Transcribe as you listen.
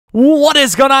What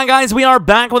is going on, guys? We are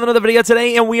back with another video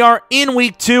today, and we are in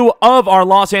week 2 of our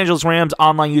Los Angeles Rams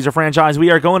online user franchise. We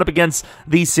are going up against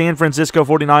the San Francisco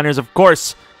 49ers. Of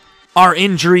course, our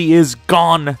injury is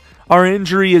gone. Our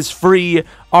injury is free.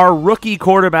 Our rookie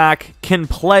quarterback can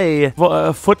play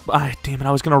football. Damn it,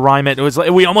 I was going to rhyme it. It was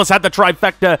like we almost had the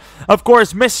trifecta. Of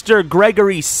course, Mr.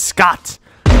 Gregory Scott.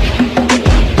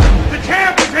 The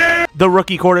champ is here! The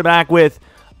rookie quarterback with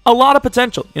a lot of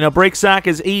potential. You know, break sack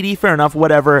is 80, fair enough,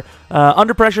 whatever.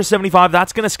 Under pressure, 75,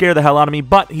 that's going to scare the hell out of me,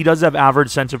 but he does have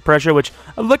average sense of pressure, which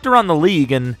I've looked around the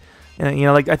league, and you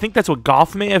know, like, I think that's what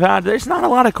Goff may have had. There's not a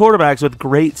lot of quarterbacks with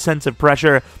great sense of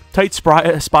pressure. Tight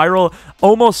spiral,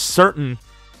 almost certain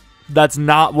that's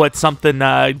not what something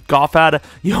Goff had.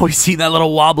 You always see that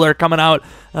little wobbler coming out.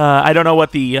 I don't know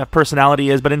what the personality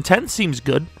is, but intense seems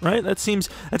good, right? That's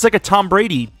like a Tom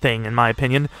Brady thing, in my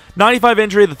opinion. 95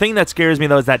 injury. The thing that scares me,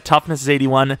 though, is that toughness is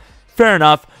 81. Fair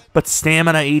enough, but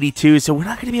stamina 82, so we're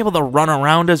not going to be able to run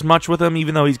around as much with him,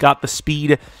 even though he's got the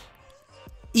speed.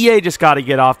 EA just got to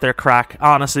get off their crack.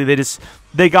 Honestly,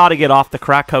 they got to get off the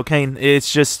crack cocaine.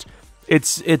 It's just,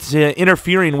 it's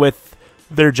interfering with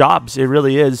their jobs. It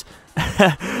really is.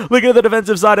 Look at the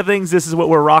defensive side of things. This is what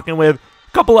we're rocking with.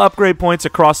 Couple of upgrade points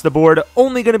across the board.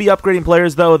 Only going to be upgrading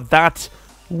players, though, that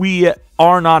we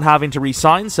are not having to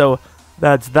re-sign. So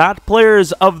that's that.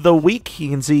 Players of the week. You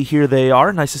can see here they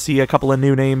are. Nice to see a couple of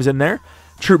new names in there.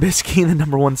 Trubisky, the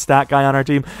 #1 stat guy on our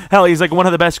team. Hell, he's like one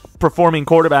of the best performing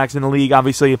quarterbacks in the league.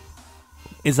 Obviously,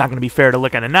 it's not going to be fair to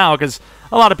look at it now because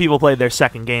a lot of people played their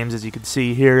second games, as you can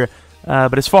see here.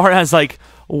 But as far as like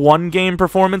one-game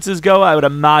performances go, I would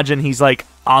imagine he's like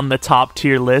on the top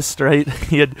tier list, right?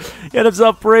 he had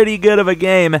himself pretty good of a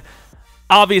game.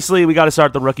 Obviously, we got to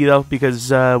start the rookie, though, because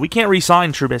we can't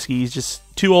re-sign Trubisky. He's just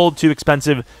too old, too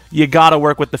expensive. You got to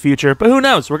work with the future. But who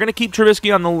knows? We're going to keep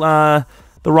Trubisky on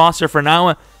the roster for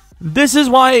now. This is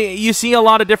why you see a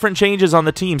lot of different changes on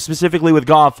the team, specifically with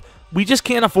Goff. We just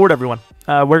can't afford everyone.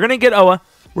 We're going to get Oa.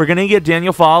 We're going to get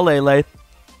Daniel Faalele.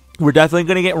 We're definitely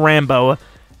going to get Rambo.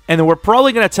 And then we're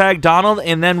probably going to tag Donald,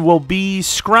 and then we'll be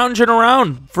scrounging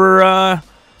around for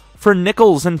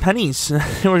nickels and pennies.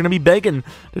 We're going to be begging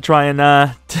to try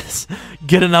and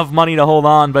get enough money to hold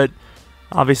on. But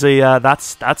obviously,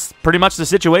 that's pretty much the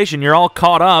situation. You're all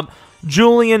caught up.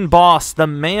 Julian Boss, the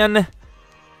man,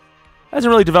 hasn't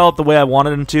really developed the way I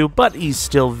wanted him to, but he's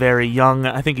still very young.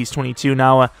 I think he's 22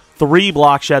 now. 3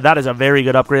 block shed. That is a very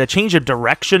good upgrade. A change of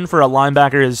direction for a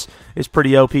linebacker is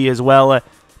pretty OP as well.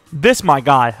 This, my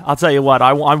guy, I'll tell you what,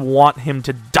 I want him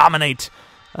to dominate.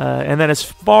 And then as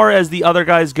far as the other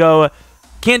guys go,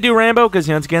 can't do Rambo because,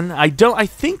 once again, I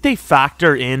think they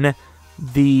factor in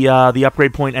the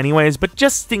upgrade point anyways, but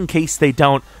just in case they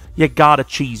don't, you gotta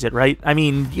cheese it, right? I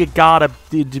mean, you gotta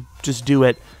just do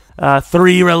it.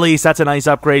 3 release, that's a nice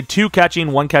upgrade. 2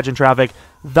 catching, 1 catch in traffic.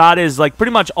 That is like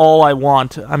pretty much all I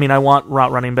want. I mean, I want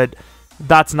route running, but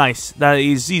that's nice.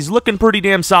 He's looking pretty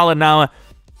damn solid now.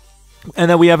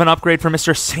 And then we have an upgrade for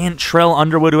Mr. Santrell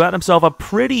Underwood, who had himself a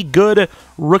pretty good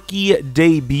rookie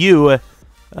debut.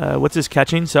 What's his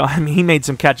catching? So, I mean, he made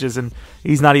some catches, and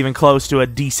he's not even close to a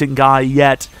decent guy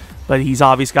yet. But he's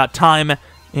obviously got time.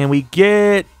 And we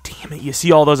get, damn it, you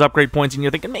see all those upgrade points, and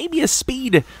you're thinking maybe a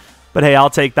speed. But hey,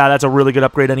 I'll take that. That's a really good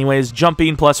upgrade anyways.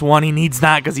 Jumping +1, he needs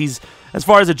that because he's, as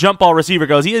far as a jump ball receiver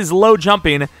goes, he is low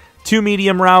jumping. 2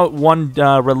 medium route, 1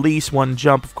 release, 1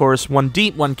 jump, of course, 1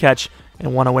 deep, 1 catch,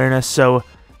 and 1 awareness. So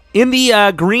in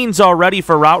the greens already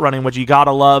for route running, which you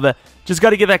gotta love. Just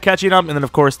got to get that catching up. And then,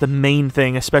 of course, the main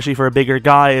thing, especially for a bigger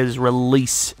guy, is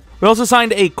release. We also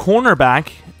signed a cornerback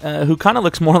who kind of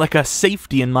looks more like a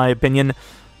safety, in my opinion.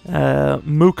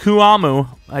 Mukuamu.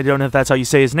 I don't know if that's how you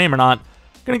say his name or not.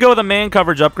 Going to go with a man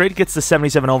coverage upgrade. Gets the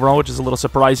 77 overall, which is a little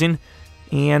surprising.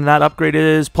 And that upgrade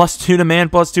is +2 to man,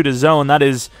 +2 to zone. That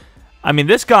is, I mean,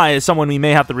 this guy is someone we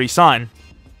may have to re-sign.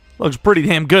 Looks pretty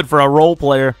damn good for a role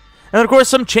player. And, of course,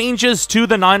 some changes to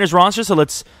the Niners roster, so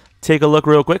let's take a look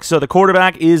real quick. So the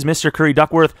quarterback is Mr. Curry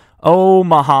Duckworth.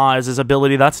 Omaha is his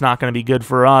ability. That's not going to be good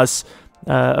for us.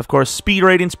 Of course, speed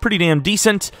rating's pretty damn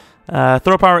decent.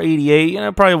 Throw power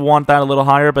 88. Probably want that a little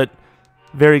higher, but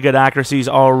very good accuracies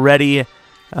already.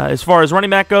 As far as running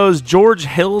back goes, George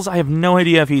Hills, I have no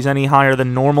idea if he's any higher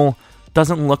than normal.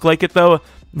 Doesn't look like it, though.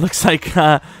 Looks like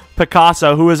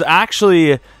Picasso, who is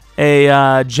actually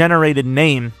a generated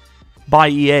name by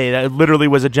EA. That literally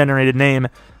was a generated name.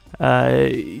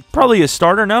 Probably a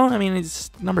starter, no? I mean,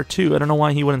 he's #2. I don't know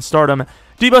why he wouldn't start him.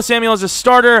 Deebo Samuel is a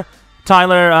starter.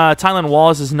 Tylan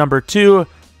Wallace is #2.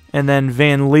 And then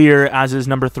Van Leer as his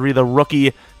 #3, the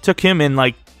rookie. Took him in,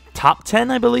 like, top 10,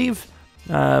 I believe.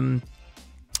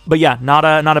 But yeah, not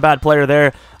a bad player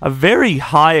there. A very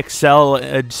high excel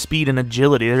speed and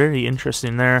agility. Very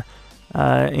interesting there.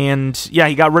 And yeah,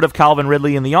 he got rid of Calvin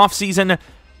Ridley in the offseason.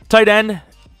 Tight end,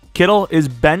 Kittle is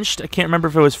benched. I can't remember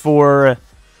if it was for a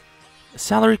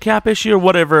salary cap issue or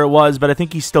whatever it was, but I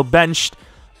think he's still benched.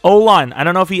 O-line, I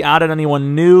don't know if he added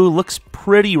anyone new. Looks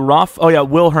pretty rough. Oh yeah,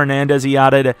 Will Hernandez he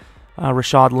added.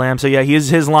 Rashad Lamb. So yeah,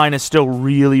 his line is still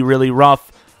really, really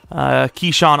rough.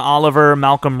 Keyshawn Oliver,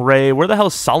 Malcolm Ray. Where the hell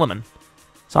is Solomon?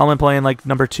 Solomon playing like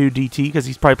number 2 DT because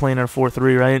he's probably playing in a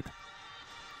 4-3, right?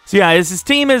 So yeah, his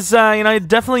team is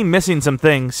definitely missing some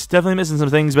things.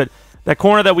 But that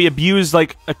corner that we abused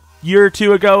like a year or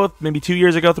two ago, maybe 2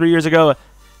 years ago, 3 years ago,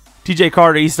 TJ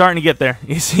Carter, he's starting to get there.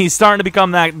 He's starting to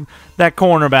become that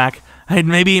cornerback.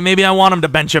 Maybe I want him to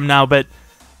bench him now, but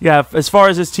yeah, as far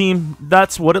as his team,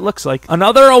 that's what it looks like.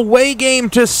 Another away game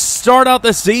to start out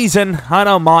the season. I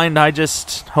don't mind. I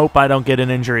just hope I don't get an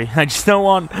injury. I just don't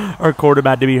want our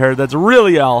quarterback to be hurt. That's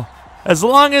really all. As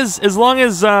long as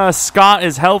Scott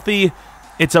is healthy,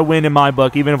 it's a win in my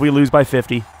book, even if we lose by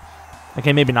 50.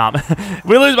 Okay, maybe not. If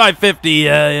we lose by 50,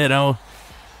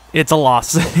 it's a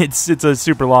loss. It's a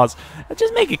super loss.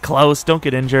 Just make it close. Don't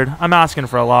get injured. I'm asking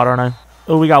for a lot, aren't I?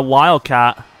 Oh, we got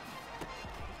Wildcat.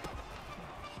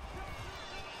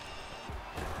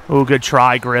 Oh, good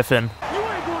try, Griffin. You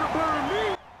ain't gonna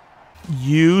burn me.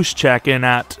 Use check-in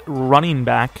at running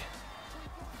back.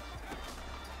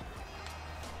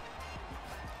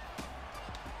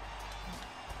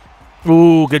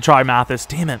 Ooh, good try, Mathis.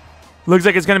 Damn it. Looks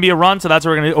like it's going to be a run, so that's what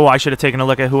we're going to do. Oh, I should have taken a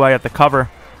look at who I had to cover.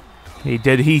 He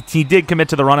did commit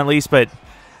to the run at least, but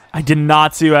I did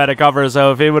not see who I had to cover,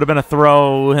 so if it would have been a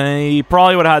throw, he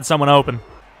probably would have had someone open.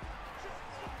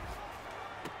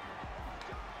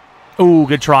 Ooh,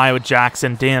 good try with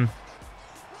Jackson. Damn.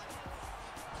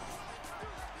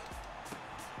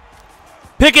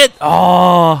 Pickett!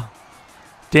 Oh,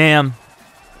 damn.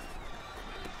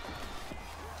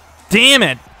 Damn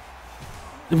it.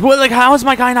 What, like, how is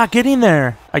my guy not getting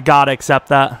there? I gotta accept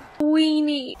that.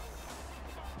 Weenie.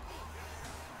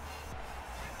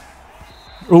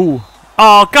 Ooh.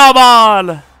 Oh, come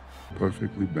on!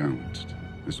 Perfectly balanced,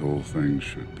 as all things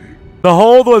should be. The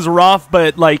hold was rough,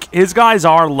 but, like, his guys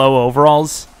are low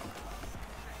overalls.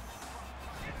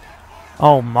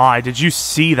 Oh, my. Did you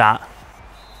see that?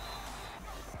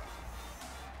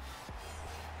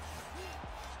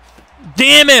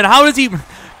 Damn it! How does he...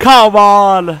 Come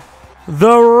on!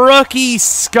 The rookie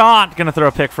Scott gonna throw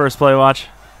a pick first play. Watch.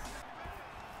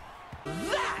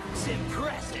 That's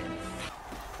impressive.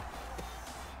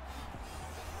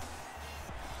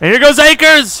 And here goes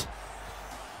Akers,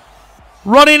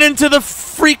 running into the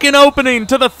freaking opening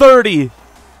to the 30.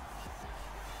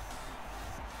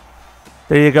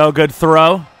 There you go. Good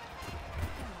throw.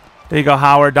 There you go,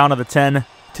 Howard down to the 10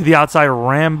 to the outside.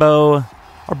 Rambo.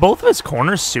 Are both of his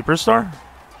corners superstar?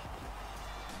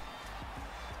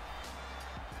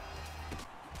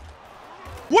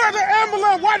 Where the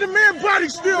ambulance? Why the man body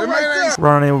still right there?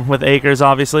 Running with Akers,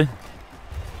 obviously.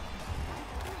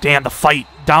 Damn, the fight.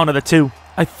 Down to the 2.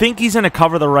 I think he's going to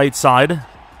cover the right side.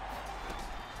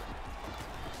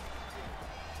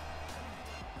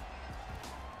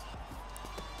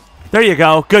 There you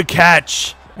go. Good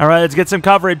catch. All right, let's get some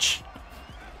coverage.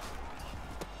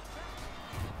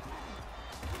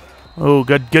 Oh,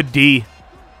 good D.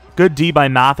 Good D by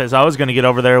Mathis. I was going to get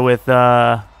over there with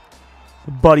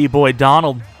buddy boy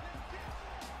Donald.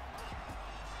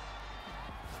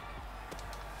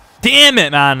 Damn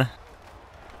it, man.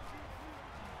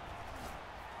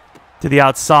 To the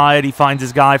outside. He finds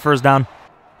his guy. First down.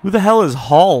 Who the hell is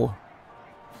Hall?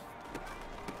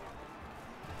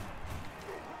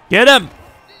 Get him.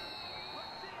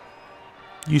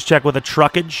 Use check with a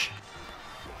truckage.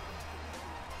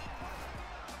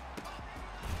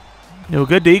 No,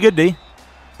 good D, good D.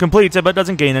 Completes it, but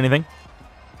doesn't gain anything.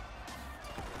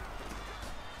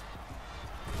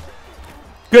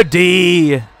 Good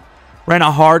D. Ran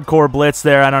a hardcore blitz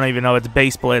there. I don't even know it's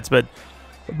base blitz, but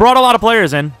brought a lot of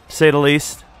players in, to say the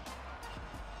least.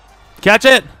 Catch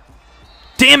it.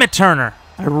 Damn it, Turner.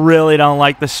 I really don't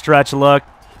like the stretch look.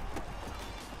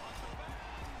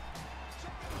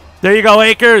 There you go,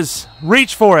 Akers.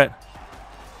 Reach for it.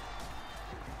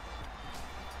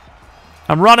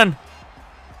 I'm running.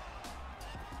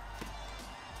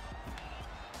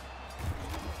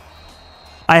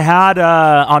 I had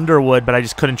Underwood, but I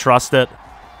just couldn't trust it.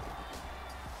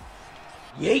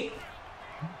 Yeet.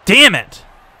 Damn it.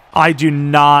 I do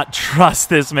not trust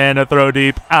this man to throw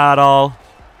deep at all.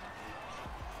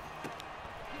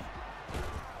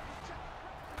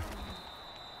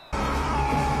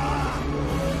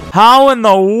 How in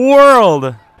the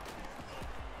world?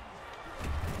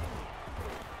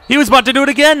 He was about to do it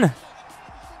again.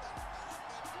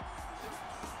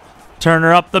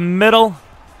 Turner up the middle.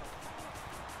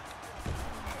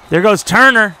 There goes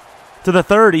Turner to the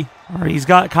 30. Or he's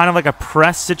got kind of like a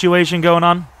press situation going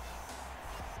on.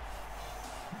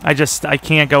 I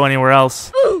can't go anywhere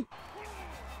else.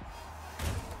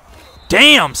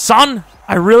 Damn, son.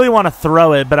 I really want to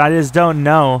throw it, but I just don't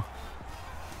know.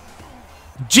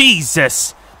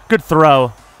 Jesus. Good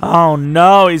throw. Oh,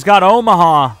 no. He's got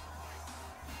Omaha.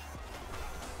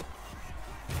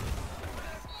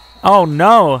 Oh,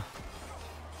 no.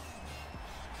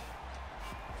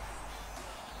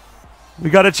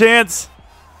 We got a chance.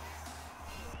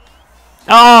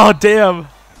 Oh, damn.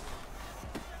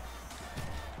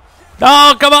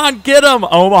 Oh, come on. Get him.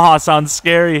 Omaha sounds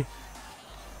scary.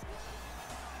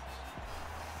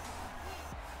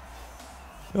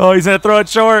 Oh, he's going to throw it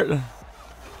short.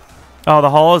 Oh, the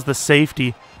Hall is the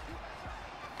safety.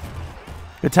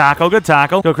 Good tackle. Good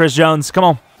tackle. Go, Chris Jones. Come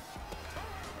on.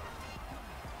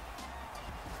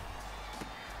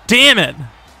 Damn it.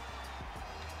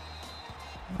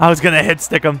 I was going to hit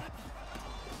stick him.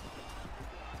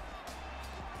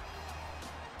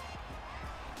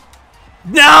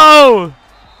 No!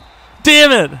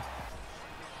 Damn it.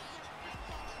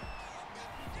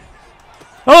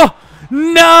 Oh,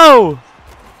 no!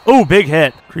 Oh, big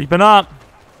hit. Creeping up.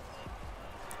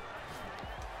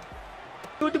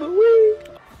 Oh,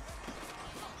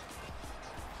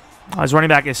 his running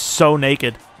back is so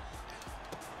naked.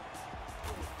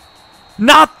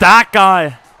 Not that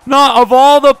guy. Not of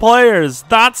all the players.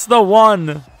 That's the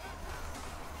one.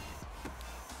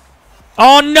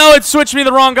 Oh, no. It switched me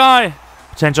the wrong guy.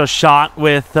 Potential shot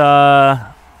with...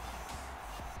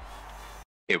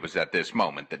 It was at this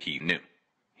moment that he knew.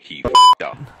 He f***ed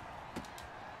up.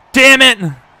 Damn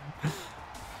it.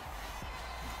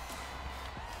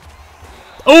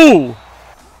 Oh.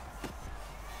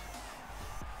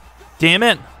 Damn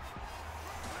it.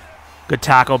 Good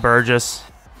tackle, Burgess.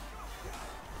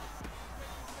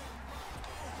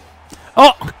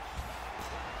 Oh.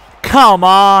 Come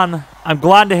on. I'm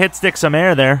glad to hit stick some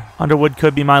air there. Underwood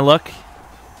could be my look.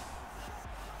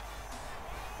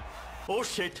 Oh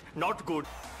shit, not good.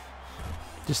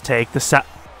 Just take the set.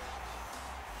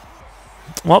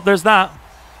 Well, there's that.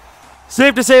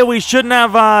 Safe to say we shouldn't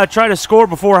have tried to score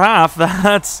before half.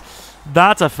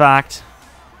 That's a fact.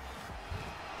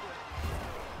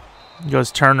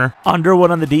 Goes Turner.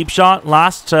 Underwood on the deep shot.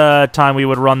 Last time we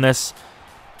would run this,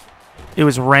 it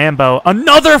was Rambo.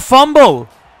 Another fumble!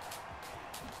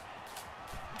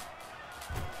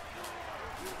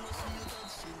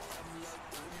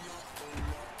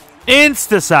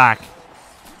 Insta-sack.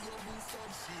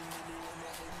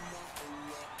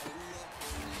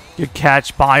 Good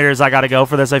catch. Byers, I got to go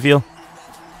for this, I feel.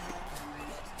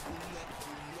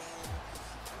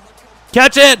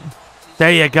 Catch it!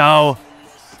 There you go.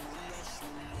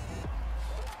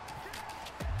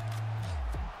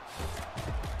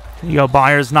 There you go,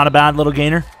 Byers. Not a bad little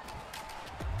gainer.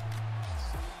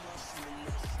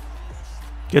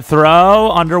 Good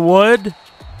throw. Underwood.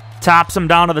 Taps him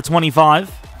down to the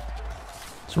 25.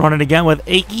 Let's run it again with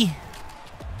Akey.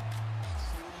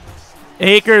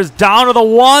 Akers down to the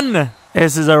 1.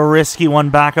 This is a risky one.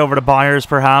 Back over to Byers,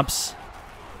 perhaps.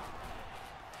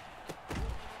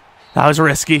 That was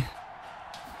risky.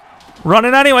 Run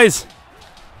it anyways.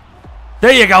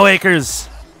 There you go, Akers.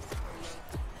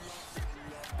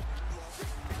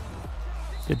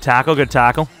 Good tackle, good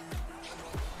tackle.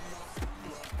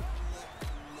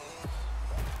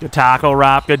 Good tackle,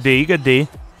 Rap. Good D, good D.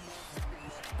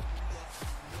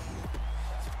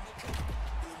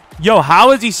 Yo, how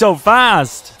is he so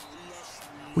fast?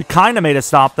 We kind of made a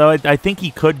stop, though. I think he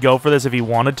could go for this if he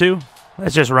wanted to.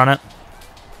 Let's just run it.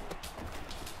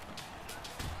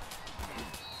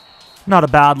 Not a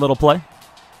bad little play.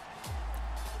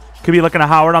 Could be looking at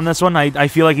Howard on this one. I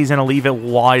feel like he's going to leave it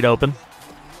wide open.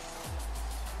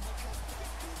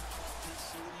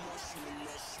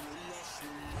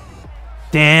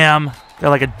 Damn. Got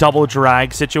like a double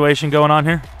drag situation going on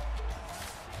here.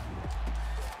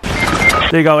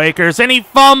 There you go, Akers. And he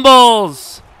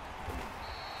fumbles!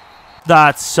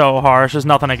 That's so harsh. There's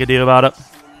nothing I could do about it.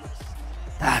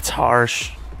 That's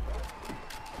harsh.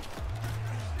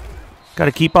 Got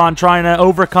to keep on trying to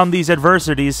overcome these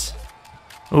adversities.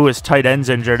 Ooh, his tight end's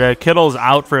injured. Kittle's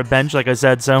out for a bench, like I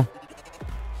said, so.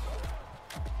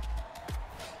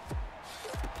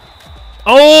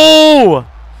 Oh!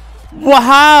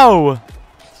 Wow!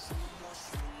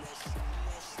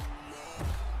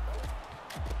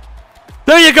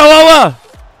 There you go, Owa!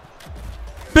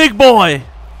 Big boy!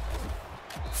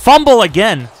 Fumble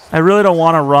again. I really don't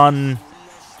want to run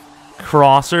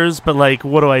crossers, but, like,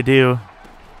 what do I do?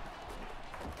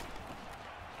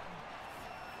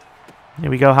 Here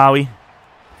we go, Howie.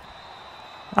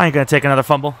 I ain't going to take another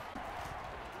fumble.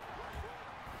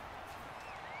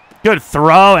 Good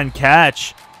throw and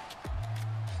catch.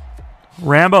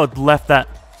 Rambo left that.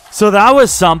 So that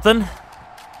was something,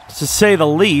 to say the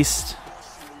least.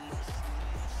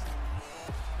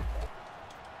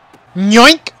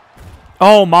 Yoink!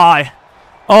 Oh, my.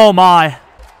 Oh, my.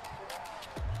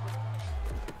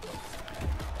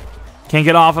 Can't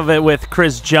get off of it with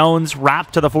Chris Jones.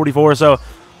 Wrapped to the 44. So,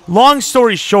 long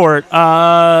story short,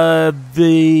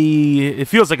 it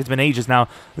feels like it's been ages now.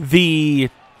 The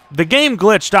game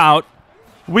glitched out.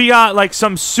 We got, like,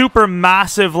 some super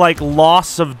massive, like,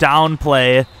 loss of down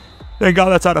play. Thank God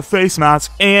that's out of face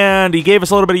mask. And he gave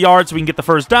us a little bit of yards so we can get the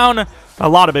first down. A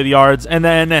lot of big yards. And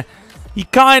then he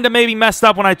kind of maybe messed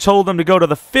up when I told him to go to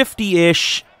the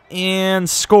 50-ish and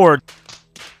scored.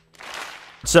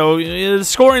 So the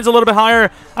scoring's a little bit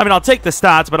higher. I mean, I'll take the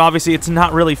stats, but obviously it's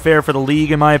not really fair for the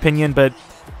league in my opinion. But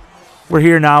we're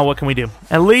here now. What can we do?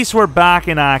 At least we're back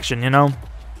in action, you know?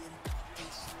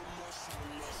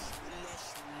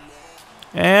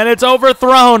 And it's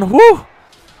overthrown. Woo!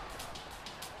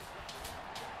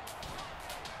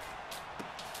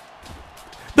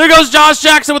 There goes Josh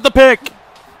Jackson with the pick.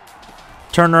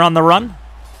 Turner on the run.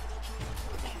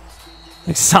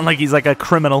 It sounds like he's like a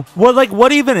criminal.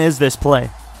 What even is this play?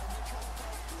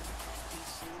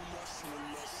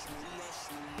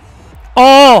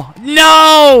 Oh,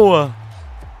 no!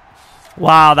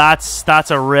 Wow, that's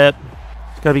a rip.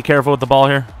 Gotta be careful with the ball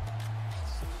here.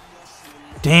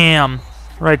 Damn.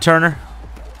 Right, Turner.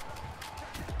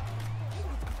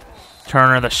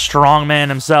 Turner, the strong man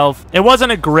himself. It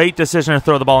wasn't a great decision to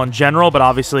throw the ball in general, but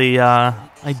obviously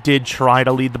I did try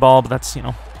to lead the ball, but that's, you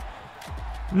know,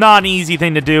 not an easy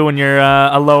thing to do when you're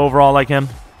a low overall like him.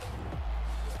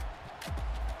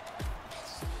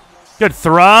 Good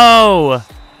throw.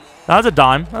 That was a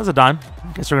dime. That was a dime.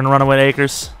 I guess we're going to run away to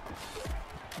Akers.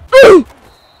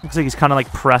 Looks like he's kind of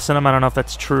like pressing him. I don't know if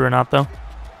that's true or not, though.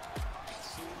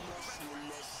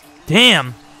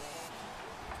 Damn.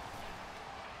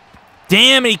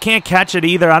 Damn, and he can't catch it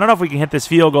either. I don't know if we can hit this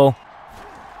field goal.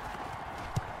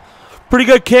 Pretty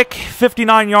good kick.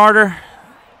 59-yarder.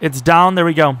 It's down. There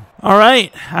we go. All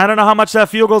right. I don't know how much that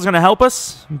field goal is going to help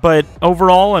us, but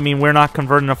overall, I mean, we're not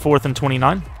converting a 4th and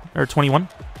 29 or 21.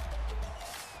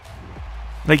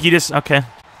 Like, you just... Okay.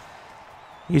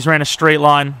 He just ran a straight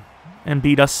line and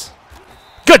beat us.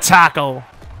 Good tackle.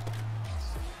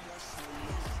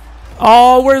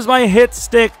 Oh, where's my hit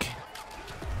stick?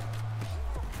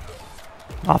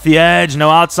 Off the edge. No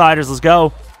outsiders. Let's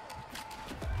go.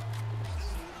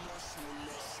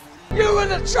 You were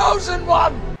the chosen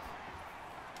one!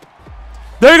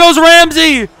 There goes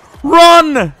Ramsey!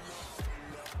 Run!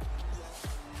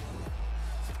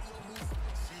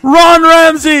 Run,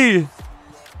 Ramsey!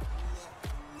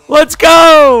 Let's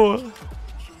go!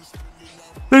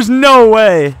 There's no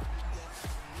way.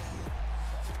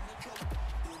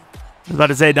 I was about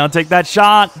to say, don't take that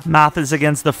shot. Mathis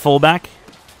against the fullback.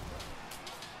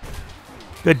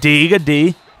 Good D, good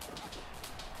D.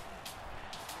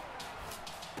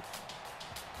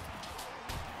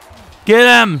 Get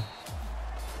him!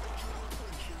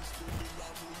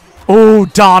 Oh,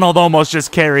 Donald almost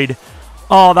just carried.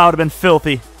 Oh, that would have been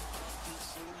filthy.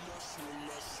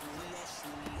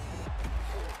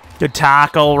 Good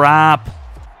tackle, wrap.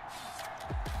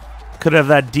 Could have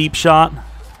that deep shot.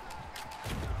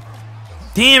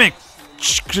 Damn it!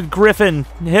 Griffin,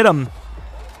 hit him.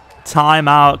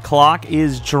 Timeout. Clock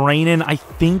is draining. I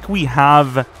think we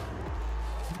have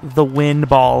the wind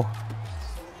ball.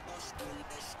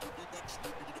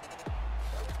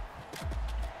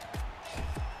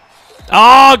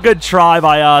 Oh, good try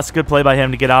by us. Good play by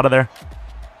him to get out of there.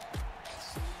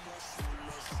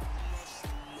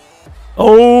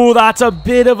 Oh, that's a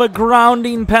bit of a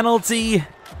grounding penalty.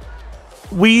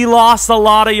 We lost a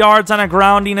lot of yards on a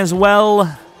grounding as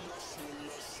well.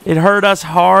 It hurt us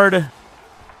hard.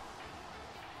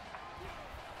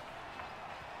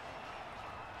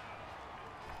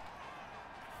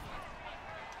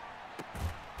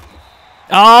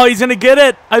 Oh, he's going to get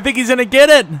it. I think he's going to get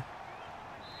it.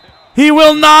 He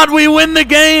will not. We win the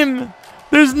game.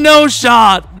 There's no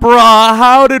shot. Bruh,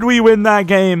 how did we win that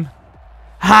game?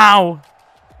 How?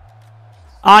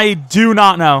 I do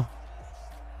not know.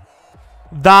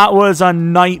 That was a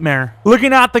nightmare.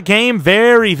 Looking at the game,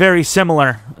 very, very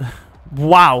similar.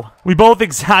 Wow. We both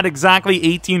had exactly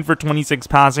 18 for 26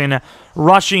 passing.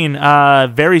 Rushing,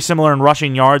 very similar in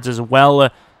rushing yards as well.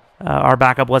 Our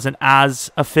backup wasn't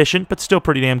as efficient, but still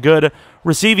pretty damn good.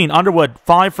 Receiving, Underwood,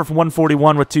 5 for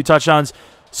 141 with 2 touchdowns.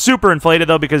 Super inflated,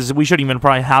 though, because we shouldn't even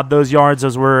probably have those yards.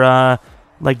 Those were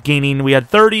like gaining. We had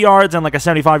 30 yards and like a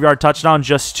 75-yard touchdown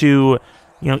just to,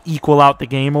 you know, equal out the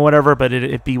game or whatever. But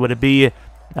it be what it be.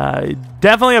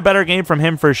 Definitely a better game from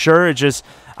him for sure. It just,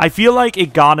 I feel like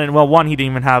it got in. Well, one, he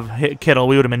didn't even have Kittle.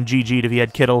 We would have been GG'd if he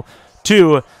had Kittle.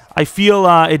 Two, I feel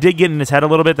it did get in his head a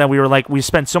little bit that we were like, we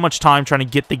spent so much time trying to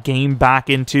get the game back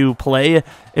into play.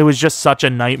 It was just such a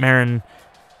nightmare, and,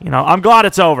 you know, I'm glad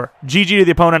it's over. GG to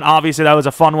the opponent. Obviously, that was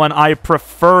a fun one. I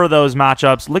prefer those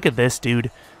matchups. Look at this,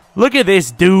 dude. Look at this,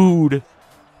 dude.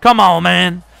 Come on,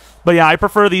 man. But yeah, I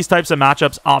prefer these types of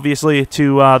matchups, obviously,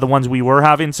 to the ones we were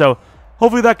having. So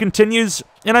hopefully that continues,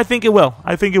 and I think it will.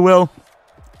 I think it will.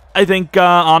 I think,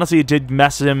 honestly, it did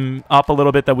mess him up a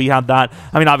little bit that we had that.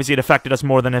 I mean, obviously, it affected us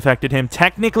more than it affected him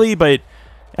technically, but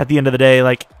at the end of the day,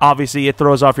 like, obviously, it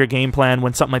throws off your game plan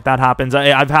when something like that happens.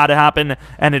 I've had it happen,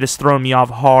 and it has thrown me off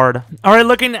hard. All right,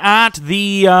 looking at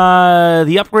the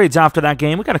upgrades after that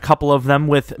game, we got a couple of them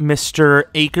with Mr.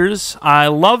 Akers. I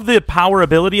love the power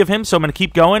ability of him, so I'm going to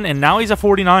keep going, and now he's a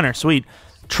 49er. Sweet.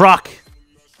 Truck.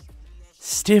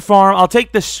 Stiff arm. I'll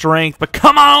take the strength, but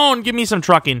come on, give me some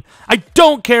trucking. I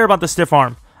don't care about the stiff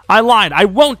arm. I lied. I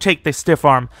won't take the stiff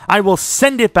arm. I will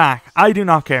send it back. I do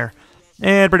not care.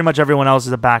 And pretty much everyone else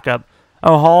is a backup.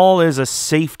 Oh, Hall is a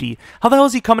safety. How the hell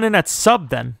is he coming in at sub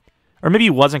then? Or maybe he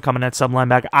wasn't coming at sub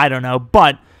linebacker. I don't know.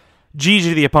 But GG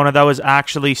to the opponent. That was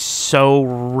actually so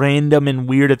random and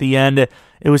weird at the end.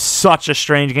 It was such a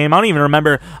strange game. I don't even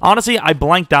remember. Honestly, I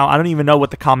blanked out. I don't even know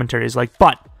what the commentary is like.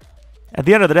 But at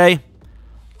the end of the day,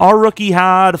 our rookie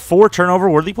had 4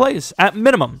 turnover-worthy plays, at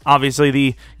minimum.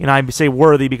 Obviously, I say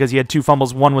worthy because he had 2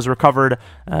 fumbles, 1 was recovered,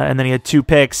 and then he had 2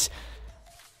 picks.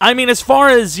 I mean, as far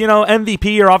as,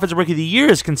 MVP or Offensive Rookie of the Year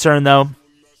is concerned, though,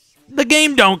 the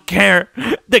game don't care.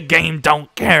 The game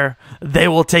don't care. They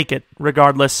will take it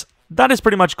regardless. That is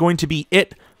pretty much going to be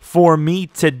it for me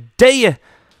today.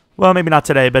 Well, maybe not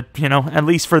today, but, at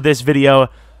least for this video.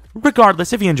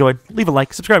 Regardless, if you enjoyed, leave a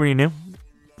like, subscribe if you're new.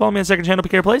 Follow me on the second channel,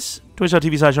 Jeromepkr Plays,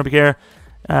 twitch.tv/Jeromepkr,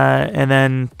 and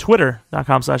then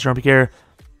twitter.com/Jeromepkr.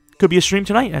 Could be a stream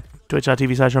tonight at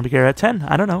twitch.tv/Jeromepkr at 10.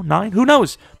 I don't know, 9, who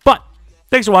knows? But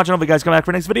thanks for watching. Hope you guys come back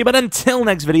for next video. But until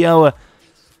next video,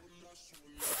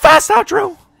 fast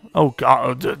outro. Oh,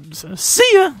 God. See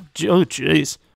ya. Oh, jeez.